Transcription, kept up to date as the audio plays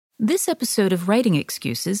This episode of Writing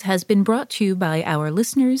Excuses has been brought to you by our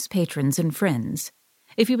listeners, patrons, and friends.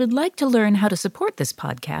 If you would like to learn how to support this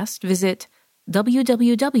podcast, visit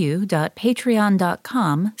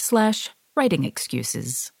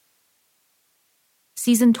www.patreon.com/writingexcuses.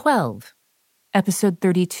 Season 12, Episode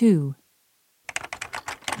 32.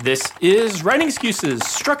 This is Writing Excuses,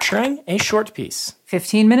 structuring a short piece.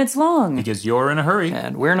 15 minutes long. Because you're in a hurry.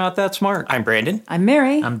 And we're not that smart. I'm Brandon. I'm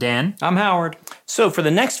Mary. I'm Dan. I'm Howard. So for the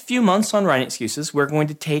next few months on Writing Excuses, we're going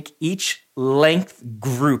to take each length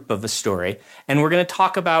group of a story, and we're going to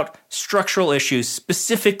talk about structural issues,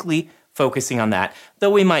 specifically focusing on that, though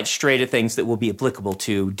we might stray to things that will be applicable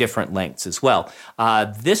to different lengths as well.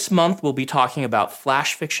 This month, we'll be talking about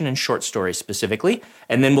flash fiction and short stories specifically,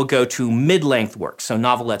 and then we'll go to mid-length works, so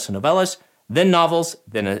novelettes and novellas, then novels,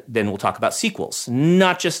 then we'll talk about sequels.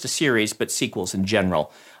 Not just a series, but sequels in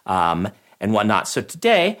general, and whatnot. So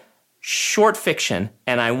today, short fiction,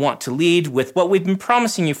 and I want to lead with what we've been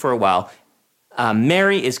promising you for a while.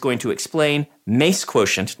 Mary is going to explain Mace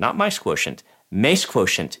Quotient, not Mice Quotient, Mace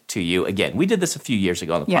Quotient to you again. We did this a few years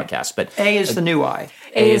ago on the podcast, but A is the new I.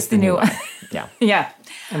 A is the new I. Yeah. Yeah.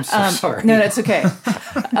 I'm so sorry. No, that's okay.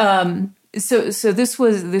 So this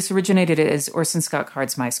originated as Orson Scott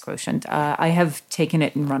Card's Mice Quotient. I have taken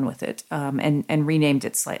it and run with it and renamed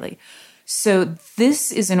it slightly. So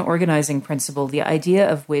this is an organizing principle, the idea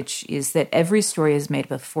of which is that every story is made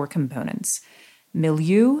up of 4 components: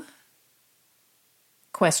 milieu,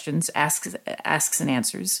 questions, asks and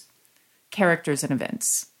answers, characters and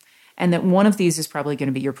events, and that one of these is probably going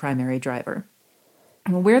to be your primary driver.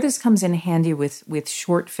 And where this comes in handy with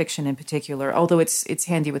short fiction in particular, although it's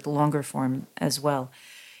handy with longer form as well,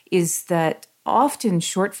 is that often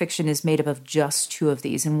short fiction is made up of just 2 of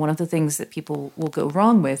these. And one of the things that people will go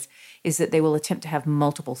wrong with is that they will attempt to have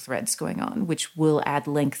multiple threads going on, which will add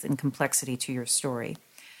length and complexity to your story.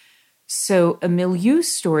 So a milieu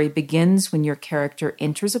story begins when your character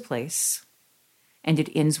enters a place, and it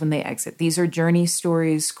ends when they exit. These are journey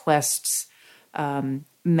stories, quests,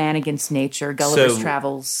 man against nature, Gulliver's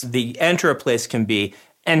Travels. The enter a place can be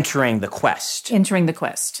entering the quest. Entering the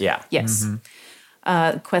quest. Yeah. Yes.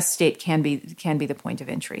 Mm-hmm. Quest state can be the point of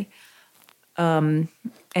entry.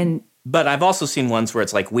 But I've also seen ones where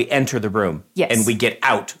it's like we enter the room and we get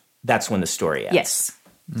out. That's when the story ends. Yes.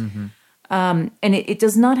 Mm-hmm. And it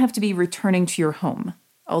does not have to be returning to your home,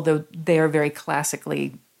 although they are very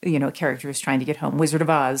classically, characters trying to get home. Wizard of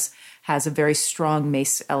Oz has a very strong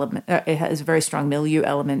mace element. It has a very strong milieu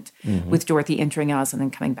element with Dorothy entering Oz and then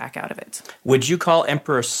coming back out of it. Would you call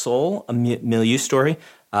Emperor's Soul a milieu story?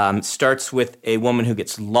 Starts with a woman who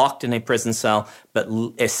gets locked in a prison cell but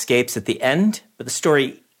escapes at the end. But the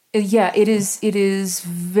story... Yeah, it is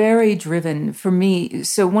very driven for me.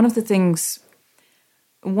 So one of the things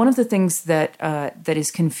that that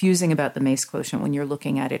is confusing about the Mace Quotient when you're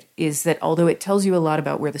looking at it is that although it tells you a lot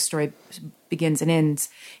about where the story begins and ends,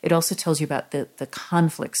 it also tells you about the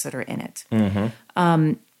conflicts that are in it.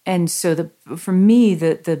 Mm-hmm. And so for me,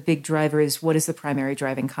 the big driver is, what is the primary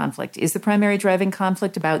driving conflict? Is the primary driving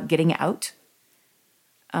conflict about getting out?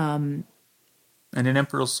 And in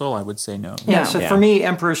Emperor's Soul, I would say no. Yeah, so for me,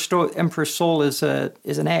 Emperor's Soul is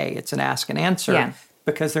an A. It's an ask and answer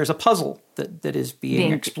because there's a puzzle that is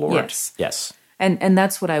being explored. Yes. And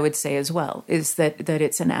that's what I would say as well, is that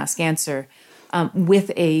it's an ask-answer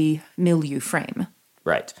with a milieu frame.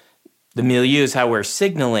 Right. The milieu is how we're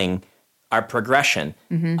signaling our progression,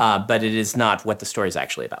 but it is not what the story is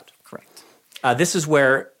actually about. Correct. This is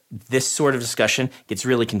where this sort of discussion gets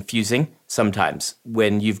really confusing sometimes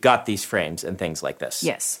when you've got these frames and things like this.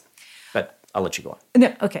 Yes. But I'll let you go on.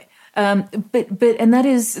 No, okay. But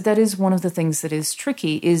that is one of the things that is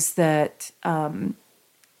tricky, is that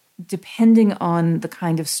depending on the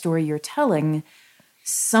kind of story you're telling,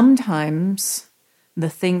 sometimes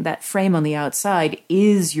that frame on the outside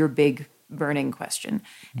is your big burning question.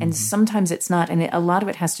 And sometimes it's not. And a lot of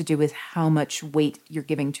it has to do with how much weight you're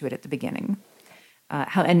giving to it at the beginning.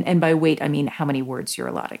 And by weight, I mean how many words you're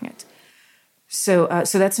allotting it. So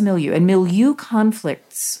that's a milieu. And milieu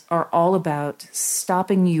conflicts are all about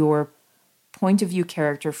stopping your point of view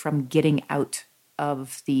character from getting out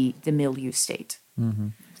of the milieu state.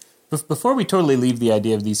 Mm-hmm. Before we totally leave the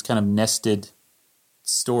idea of these kind of nested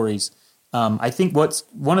stories, I think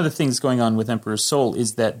one of the things going on with Emperor's Soul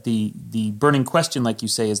is that the burning question, like you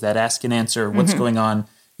say, is that ask and answer, what's going on,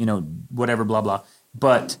 whatever, blah, blah.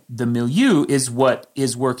 But the milieu is what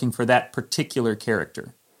is working for that particular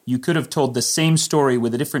character. You could have told the same story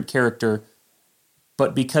with a different character,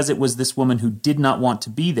 but because it was this woman who did not want to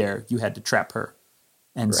be there, you had to trap her.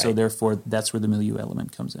 And so therefore, that's where the milieu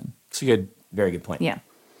element comes in. It's a very good point. Yeah.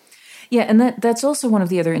 Yeah, and that's also one of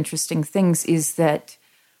the other interesting things is that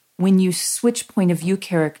when you switch point of view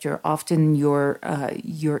character, often your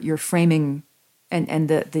framing and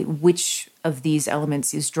the which of these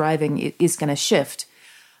elements is driving is going to shift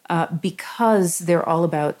because they're all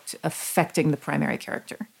about affecting the primary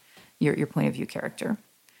character, your point of view character.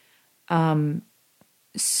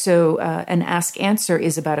 So an ask-answer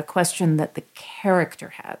is about a question that the character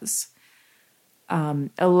has.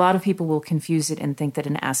 A lot of people will confuse it and think that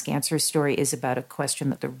an ask-answer story is about a question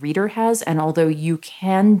that the reader has. And although you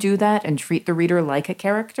can do that and treat the reader like a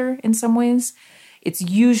character in some ways, it's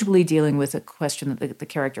usually dealing with a question that the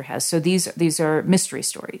character has. So these are mystery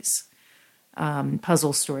stories,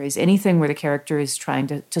 puzzle stories, anything where the character is trying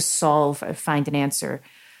to solve, find an answer.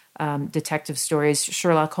 Detective stories.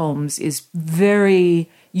 Sherlock Holmes is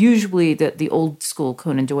usually the old school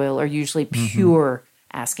Conan Doyle are usually pure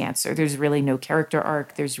ask-answer. There's really no character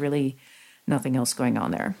arc. There's really nothing else going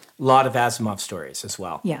on there. A lot of Asimov stories as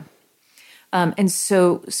well. Yeah. And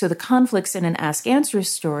so the conflicts in an ask-answer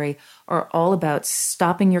story are all about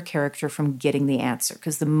stopping your character from getting the answer,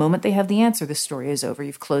 because the moment they have the answer, the story is over.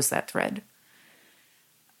 You've closed that thread.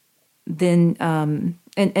 Then,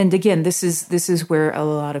 and again, this is where a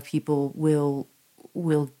lot of people will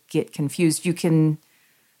get confused. You can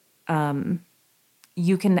have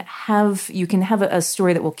a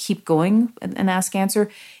story that will keep going, an ask-answer,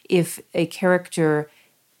 if a character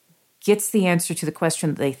gets the answer to the question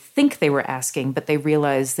that they think they were asking, but they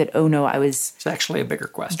realize that, oh no, it's actually a bigger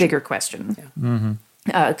question. Yeah. Mm-hmm.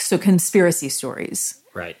 So conspiracy stories,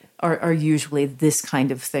 right, are usually this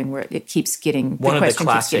kind of thing where it keeps getting one the of the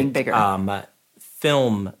classic keeps getting bigger.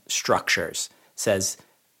 Film structures says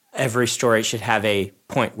every story should have a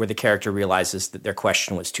point where the character realizes that their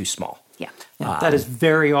question was too small. Yeah. That is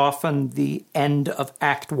very often the end of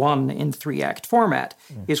Act 1 in 3-act format,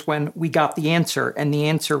 is when we got the answer, and the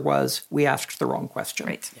answer was we asked the wrong question.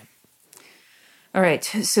 Right. Yeah. All right.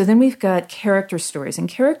 So then we've got character stories, and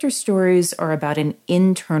character stories are about an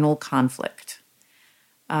internal conflict.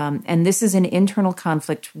 And this is an internal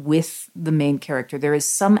conflict with the main character. There is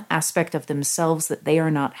some aspect of themselves that they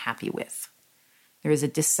are not happy with. There is a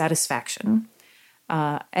dissatisfaction.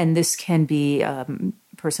 And this can be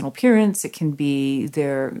personal appearance. It can be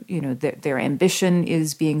their ambition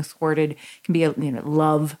is being thwarted. It can be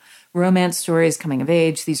love, romance stories, coming of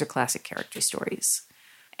age. These are classic character stories.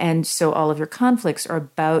 And so all of your conflicts are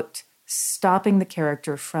about stopping the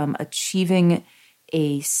character from achieving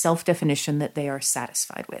a self-definition that they are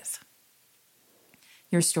satisfied with.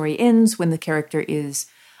 Your story ends when the character is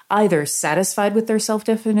either satisfied with their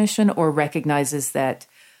self-definition or recognizes that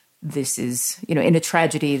this is, in a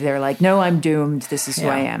tragedy, they're like, no, I'm doomed. This is who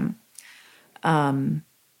I am. And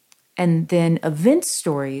then event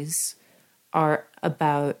stories are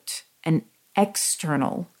about an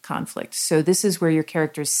external conflict. So this is where your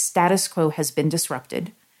character's status quo has been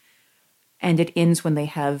disrupted, and it ends when they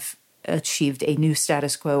have achieved a new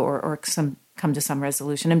status quo or come to some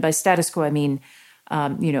resolution. And by status quo, I mean,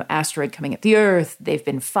 asteroid coming at the Earth, they've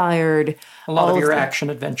been fired. A lot of your action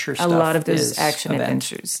adventure stuff. A lot of those action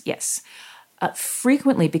adventures, yes.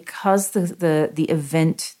 Frequently, because the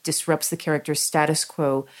event disrupts the character's status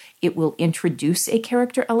quo, it will introduce a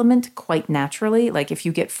character element quite naturally. Like if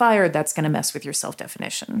you get fired, that's going to mess with your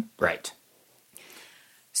self-definition. Right.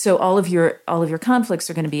 So all of your conflicts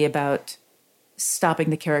are going to be about stopping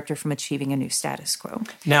the character from achieving a new status quo.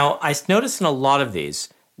 Now, I noticed in a lot of these,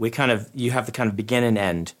 you have the kind of begin and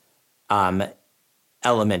end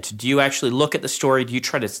element. Do you actually look at the story? Do you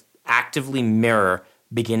try to actively mirror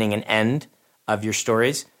beginning and end of your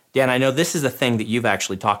stories? Dan, I know this is a thing that you've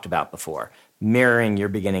actually talked about before, mirroring your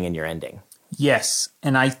beginning and your ending. Yes,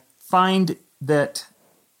 and I find that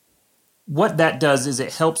what that does is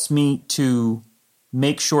it helps me to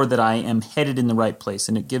make sure that I am headed in the right place,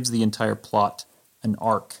 and it gives the entire plot an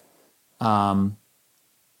arc.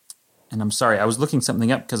 And I'm sorry, I was looking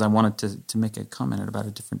something up because I wanted to make a comment about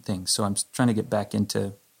a different thing. So I'm trying to get back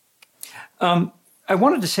into... I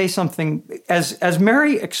wanted to say something. As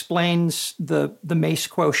Mary explains the Mace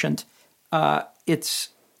quotient, I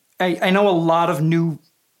know a lot of new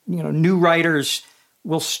writers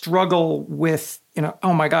will struggle with,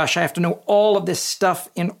 oh my gosh, I have to know all of this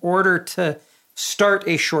stuff in order to start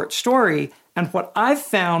a short story. And what I've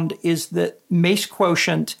found is that Mace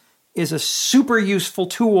quotient is a super useful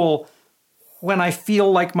tool when I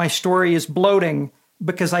feel like my story is bloating,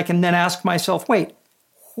 because I can then ask myself, wait,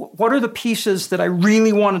 what are the pieces that I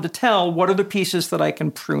really wanted to tell? What are the pieces that I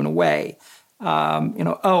can prune away? What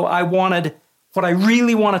I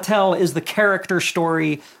really want to tell is the character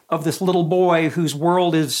story of this little boy whose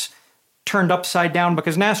world is turned upside down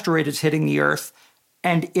because an asteroid is hitting the Earth.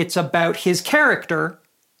 and it's about his character,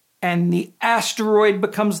 and the asteroid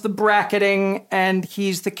becomes the bracketing, and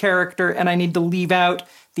he's the character, and I need to leave out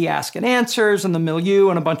the ask and answers and the milieu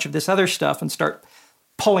and a bunch of this other stuff and start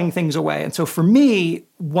pulling things away. And so for me,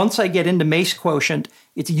 once I get into Mace Quotient,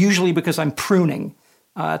 it's usually because I'm pruning.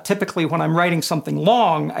 Typically, when I'm writing something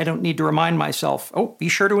long, I don't need to remind myself, oh, be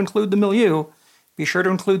sure to include the milieu, be sure to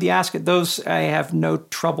include the ask. Those, I have no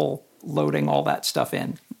trouble loading all that stuff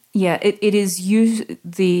in. Yeah, it is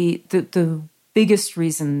the biggest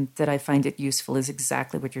reason that I find it useful is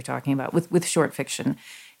exactly what you're talking about with short fiction.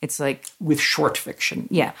 It's like with short fiction.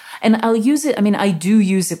 Yeah. And I'll use it. I mean, I do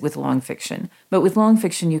use it with long fiction, but with long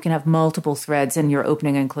fiction, you can have multiple threads and you're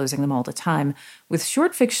opening and closing them all the time. With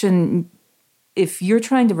short fiction, if you're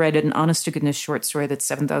trying to write an honest to goodness short story that's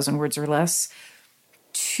 7,000 words or less,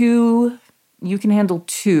 you can handle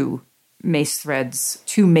 2 Mace threads,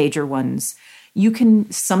 2 major ones.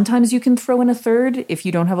 Sometimes you can throw in a third if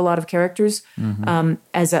you don't have a lot of characters,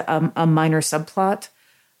 as a minor subplot.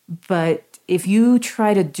 But if you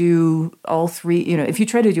try to do all 3, if you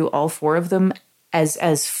try to do all 4 of them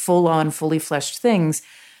as full on, fully fleshed things,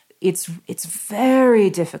 it's very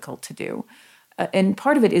difficult to do. And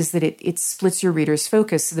part of it is that it splits your reader's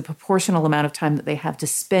focus. The proportional amount of time that they have to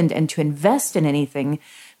spend and to invest in anything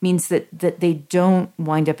means that they don't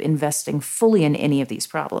wind up investing fully in any of these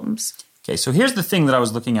problems. Okay, so here's the thing that I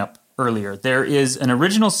was looking up earlier. There is an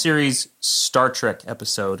original series Star Trek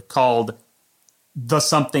episode called The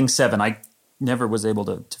Something 7. I never was able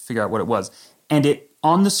to figure out what it was. And it,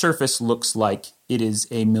 on the surface, looks like it is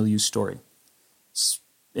a milieu story.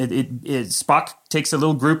 Spock takes a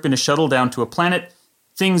little group in a shuttle down to a planet.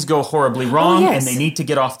 Things go horribly wrong, and they need to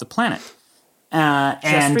get off the planet.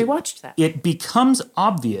 Just rewatched that. It becomes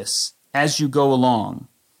obvious as you go along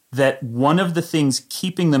that one of the things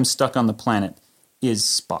keeping them stuck on the planet is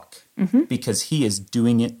Spock, because he is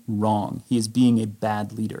doing it wrong. He is being a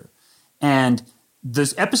bad leader. And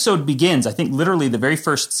this episode begins, I think literally the very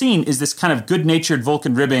first scene is this kind of good-natured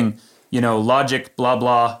Vulcan ribbing, logic, blah,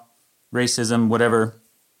 blah, racism, whatever.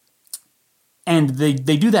 And they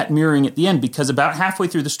do that mirroring at the end because about halfway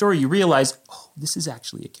through the story you realize, oh, this is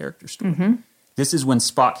actually a character story. This is when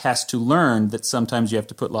Spock has to learn that sometimes you have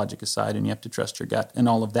to put logic aside and you have to trust your gut and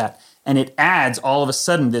all of that. And it adds all of a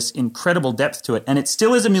sudden this incredible depth to it. And it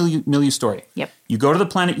still is a milieu story. Yep. You go to the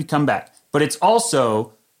planet, you come back. But it's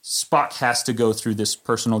also Spock has to go through this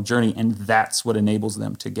personal journey, and that's what enables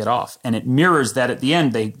them to get off. And it mirrors that at the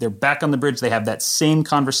end. They're back on the bridge. They have that same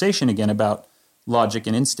conversation again about logic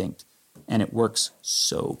and instinct. And it works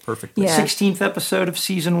so perfectly. Yeah. 16th episode of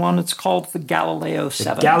season 1. It's called the Galileo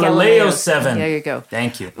 7. Galileo 7. There you go.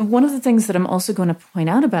 Thank you. One of the things that I'm also going to point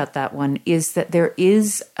out about that one is that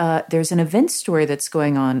there's an event story that's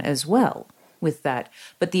going on as well with that.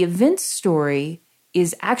 But the event story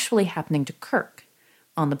is actually happening to Kirk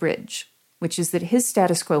on the bridge, which is that his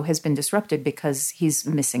status quo has been disrupted because he's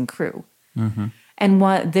missing crew. And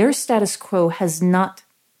while their status quo has not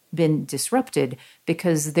been disrupted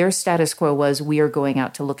because their status quo was we are going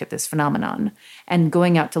out to look at this phenomenon. And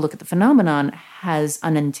going out to look at the phenomenon has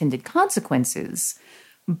unintended consequences,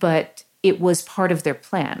 but it was part of their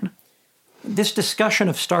plan. This discussion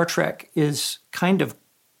of Star Trek is kind of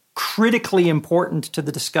critically important to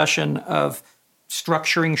the discussion of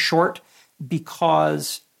structuring short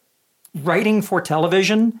because writing for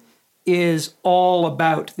television is all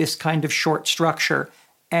about this kind of short structure.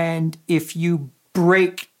 And if you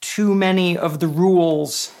break too many of the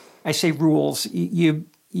rules, I say rules, you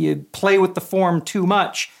play with the form too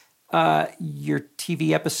much, your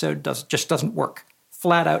TV episode just doesn't work.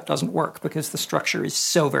 Flat out doesn't work because the structure is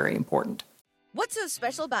so very important. What's so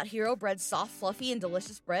special about Hero Bread's soft, fluffy, and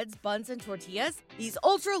delicious breads, buns, and tortillas? These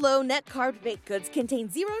ultra-low net-carb baked goods contain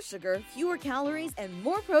 0 sugar, fewer calories, and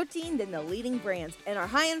more protein than the leading brands, and are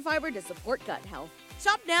high in fiber to support gut health.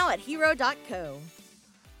 Shop now at hero.co.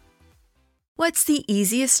 What's the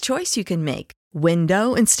easiest choice you can make?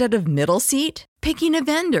 Window instead of middle seat? Picking a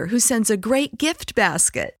vendor who sends a great gift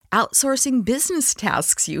basket? Outsourcing business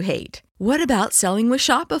tasks you hate? What about selling with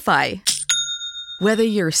Shopify? Whether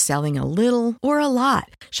you're selling a little or a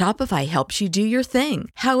lot, Shopify helps you do your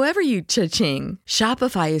thing, however you cha-ching.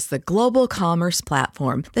 Shopify is the global commerce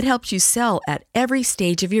platform that helps you sell at every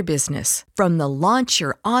stage of your business. From the launch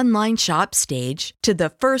your online shop stage to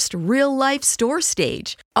the first real-life store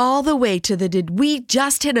stage, all the way to the did we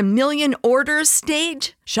just hit 1 million orders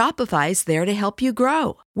stage. Shopify's there to help you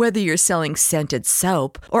grow. Whether you're selling scented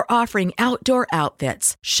soap or offering outdoor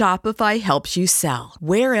outfits, Shopify helps you sell.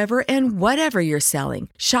 Wherever and whatever you're selling,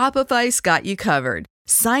 Shopify's got you covered.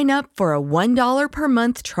 Sign up for a $1 per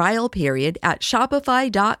month trial period at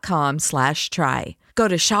shopify.com/try. Go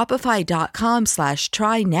to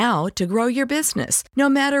shopify.com/try now to grow your business, no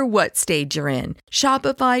matter what stage you're in.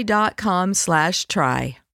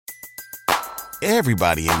 Shopify.com/try.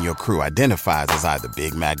 Everybody in your crew identifies as either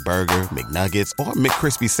Big Mac Burger, McNuggets, or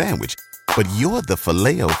McCrispy Sandwich. But you're the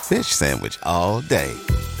Filet-O-Fish Sandwich all day.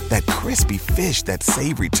 That crispy fish, that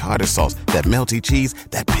savory tartar sauce, that melty cheese,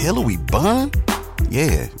 that pillowy bun.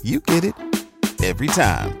 Yeah, you get it. Every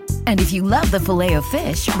time. And if you love the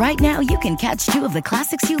Filet-O-Fish, right now you can catch 2 of the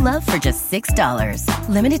classics you love for just $6.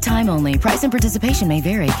 Limited time only. Price and participation may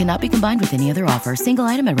vary. Cannot be combined with any other offer. Single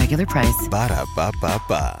item at regular price.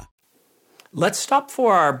 Ba-da-ba-ba-ba. Let's stop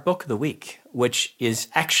for our book of the week, which is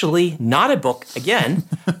actually not a book again,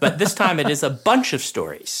 but this time it is a bunch of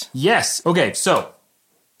stories. Yes. Okay, so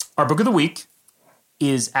our book of the week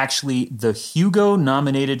is actually the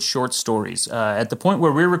Hugo-nominated short stories. At the point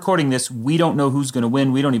where we're recording this, we don't know who's going to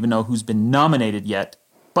win. We don't even know who's been nominated yet.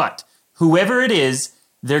 But whoever it is,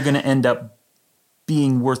 they're going to end up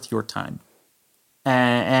being worth your time.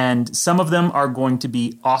 And some of them are going to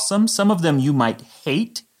be awesome. Some of them you might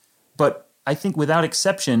hate, but I think without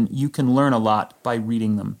exception, you can learn a lot by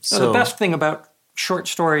reading them. So the best thing about short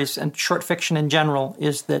stories and short fiction in general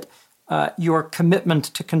is that your commitment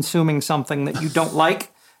to consuming something that you don't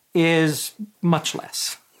like is much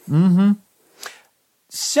less. Mm-hmm.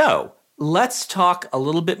 So let's talk a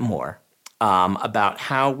little bit more about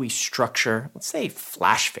how we structure, let's say,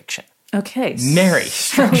 flash fiction. Okay. Mary,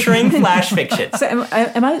 structuring flash fiction. So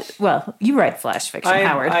am I, well, you write flash fiction,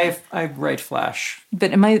 Howard. I write flash.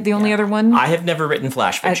 But am I the only other one? I have never written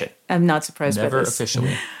flash fiction. I'm not surprised by Never this.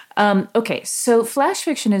 officially. Okay, so flash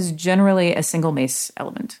fiction is generally a single mace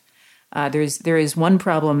element. There is one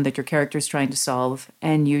problem that your character is trying to solve,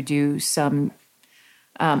 and you do some,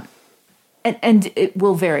 and it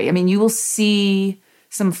will vary. I mean, you will see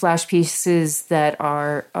some flash pieces that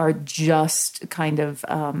are just kind of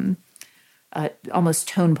almost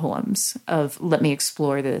tone poems of let me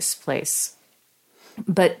explore this place.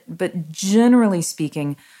 But generally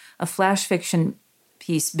speaking, a flash fiction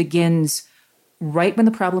piece begins right when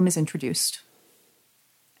the problem is introduced.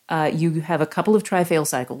 You have a couple of try-fail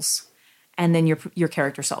cycles, and then your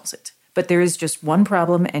character solves it. But there is just one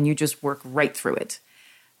problem, and you just work right through it.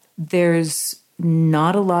 There's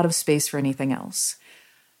not a lot of space for anything else.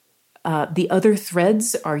 The other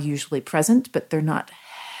threads are usually present, but they're not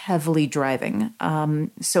heavily driving.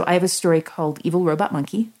 So I have a story called Evil Robot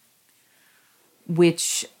Monkey,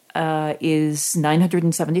 which is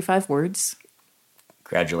 975 words.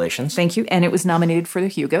 Congratulations. Thank you. And it was nominated for the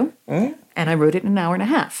Hugo. And I wrote it in an hour and a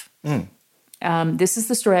half. This is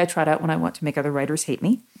the story I trot out when I want to make other writers hate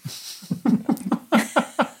me.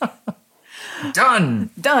 Done.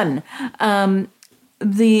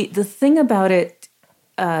 The thing about it,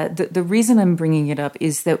 the reason I'm bringing it up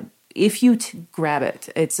is that if you grab it,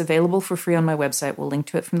 it's available for free on my website. We'll link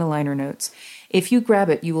to it from the liner notes. If you grab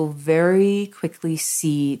it, you will very quickly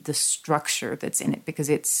see the structure that's in it, because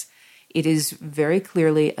it is very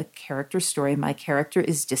clearly a character story. My character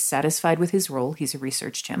is dissatisfied with his role. He's a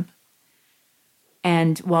research chimp.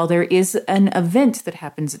 And while there is an event that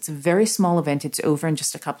happens, it's a very small event. It's over in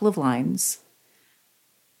just a couple of lines.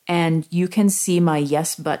 And you can see my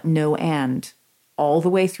yes, but, no, and all the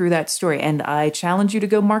way through that story. And I challenge you to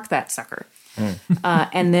go mark that sucker.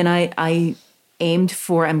 And then I aimed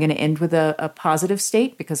for, I'm going to end with a positive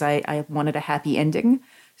state because I wanted a happy ending.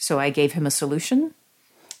 So I gave him a solution.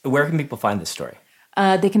 Where can people find this story?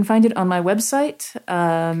 They can find it on my website,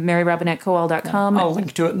 maryrobinettecoal.com. I'll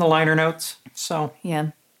link to it in the liner notes. So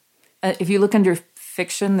yeah. If you look under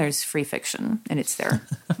fiction, there's free fiction, and it's there.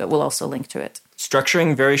 But we'll also link to it.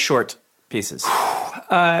 Structuring very short pieces.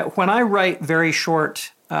 When I write very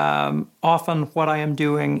short, often what I am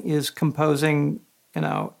doing is composing,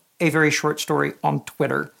 a very short story on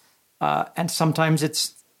Twitter, and sometimes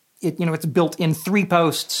it's built in 3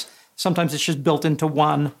 posts. Sometimes it's just built into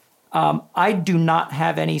one. I do not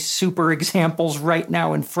have any super examples right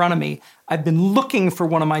now in front of me. I've been looking for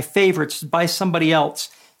one of my favorites by somebody else,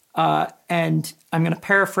 and I'm going to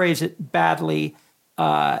paraphrase it badly.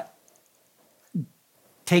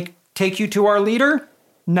 Take you to our leader?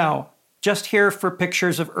 No, just here for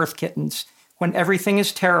pictures of Earth kittens. When everything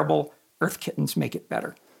is terrible, Earth kittens make it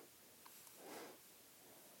better.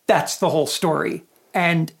 That's the whole story.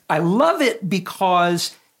 And I love it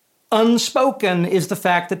because unspoken is the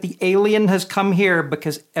fact that the alien has come here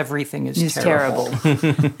because everything is terrible.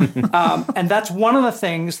 And that's one of the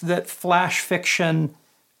things that flash fiction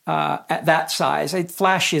at that size,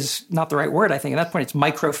 flash is not the right word, I think. At that point, it's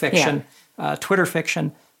microfiction, Twitter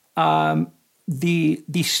fiction.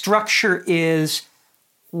 The structure is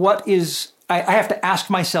I have to ask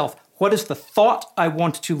myself, What is the thought I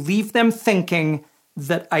want to leave them thinking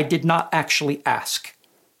that I did not actually ask?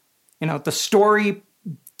 The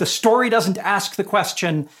story doesn't ask the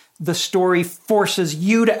question. The story forces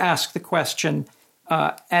you to ask the question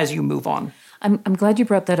as you move on. I'm glad you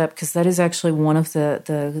brought that up, because that is actually one of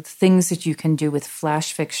the things that you can do with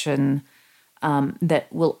flash fiction that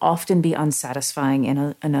will often be unsatisfying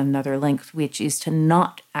in another length, which is to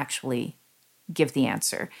not actually give the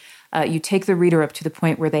answer. You take the reader up to the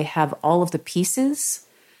point where they have all of the pieces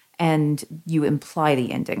and you imply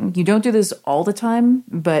the ending. You don't do this all the time,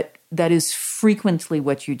 but that is frequently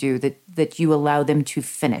what you do, that you allow them to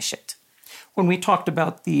finish it. When we talked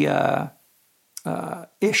about the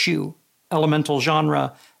issue elemental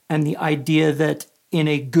genre and the idea that in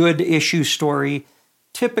a good issue story,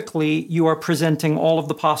 typically you are presenting all of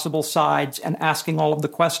the possible sides and asking all of the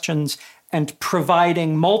questions and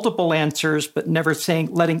providing multiple answers, but never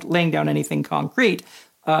laying down anything concrete.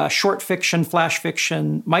 Short fiction, flash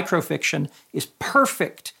fiction, microfiction is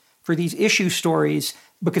perfect for these issue stories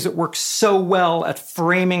because it works so well at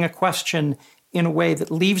framing a question in a way that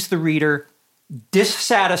leaves the reader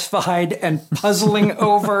dissatisfied and puzzling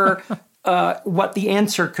over what the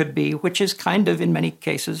answer could be, which is kind of, in many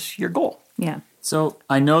cases, your goal. Yeah. So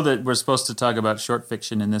I know that we're supposed to talk about short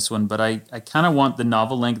fiction in this one, but I kind of want the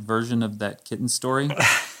novel-length version of that kitten story,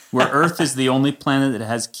 where Earth is the only planet that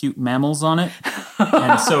has cute mammals on it,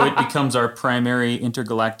 and so it becomes our primary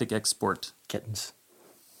intergalactic export. Kittens.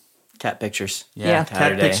 Cat pictures. Yeah.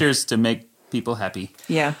 Cat pictures to make people happy.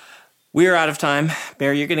 Yeah. We're out of time.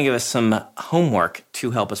 Barry, you're going to give us some homework to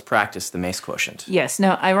help us practice the Mace quotient. Yes.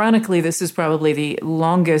 Now, ironically, this is probably the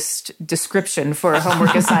longest description for a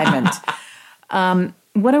homework assignment.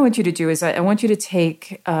 What I want you to do is I want you to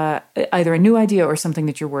take either a new idea or something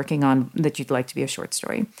that you're working on that you'd like to be a short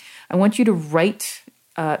story. I want you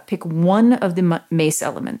to pick one of the Mace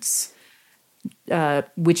elements,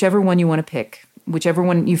 whichever one you want to pick, whichever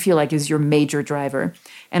one you feel like is your major driver.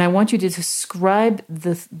 And I want you to describe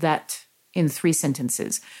that in 3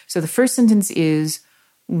 sentences. So the first sentence is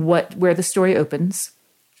where the story opens.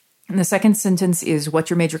 And the second sentence is what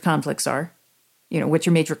your major conflicts are. What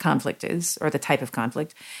your major conflict is, or the type of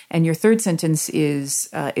conflict. And your third sentence is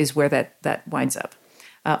where that winds up.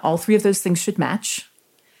 All 3 of those things should match.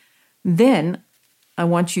 Then I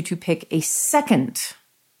want you to pick a second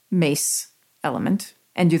Mace element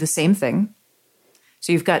and do the same thing.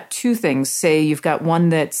 So you've got 2 things. Say you've got one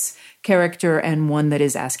that's character and one that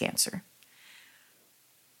is ask-answer.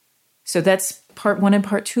 So that's part 1 and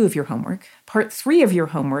part 2 of your homework. Part 3 of your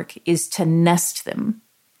homework is to nest them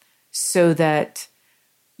so that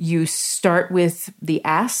you start with the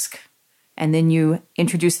ask, and then you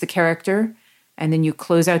introduce the character, and then you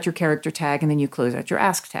close out your character tag, and then you close out your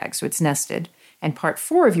ask tag. So it's nested. And part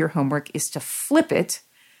 4 of your homework is to flip it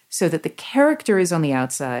so that the character is on the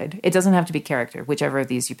outside. It doesn't have to be character, whichever of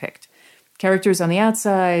these you picked. Character is on the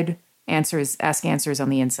outside, ask answers on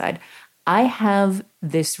the inside. I have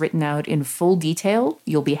this written out in full detail.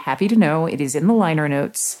 You'll be happy to know it is in the liner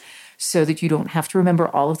notes so that you don't have to remember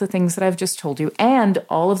all of the things that I've just told you. And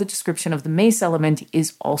all of the description of the Mace element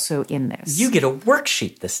is also in this. You get a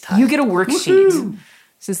worksheet this time. You get a worksheet. Woo-hoo.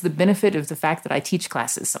 This is the benefit of the fact that I teach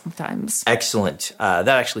classes sometimes. Excellent. That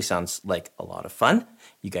actually sounds like a lot of fun.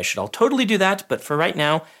 You guys should all totally do that. But for right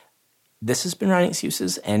now, this has been Writing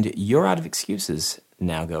Excuses, and you're out of excuses.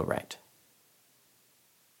 Now go write.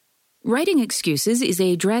 Writing Excuses is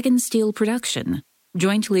a Dragonsteel production,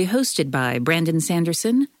 jointly hosted by Brandon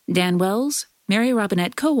Sanderson, Dan Wells, Mary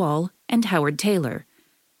Robinette Kowal, and Howard Taylor.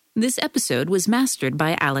 This episode was mastered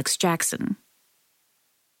by Alex Jackson.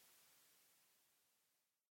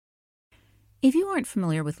 If you aren't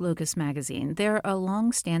familiar with Locus Magazine, they're a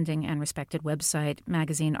long-standing and respected website,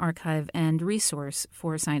 magazine archive, and resource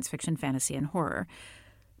for science fiction, fantasy, and horror.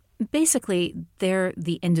 Basically, they're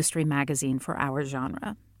the industry magazine for our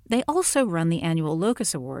genre. They also run the annual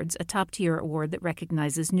Locus Awards, a top-tier award that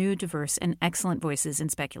recognizes new, diverse, and excellent voices in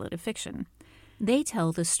speculative fiction. They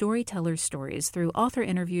tell the storyteller's stories through author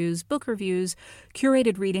interviews, book reviews,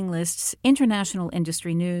 curated reading lists, international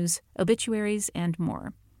industry news, obituaries, and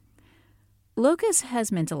more. Locus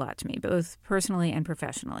has meant a lot to me, both personally and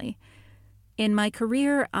professionally. In my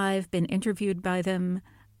career, I've been interviewed by them,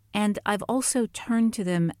 and I've also turned to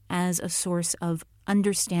them as a source of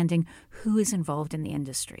understanding who is involved in the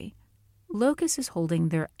industry. Locus is holding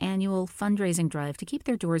their annual fundraising drive to keep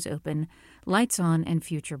their doors open, lights on, and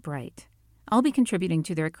future bright. I'll be contributing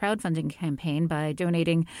to their crowdfunding campaign by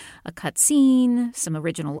donating a cut scene, some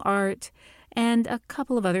original art, and a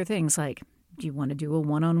couple of other things like, do you want to do a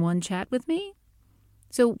one-on-one chat with me?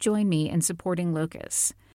 So join me in supporting Locus.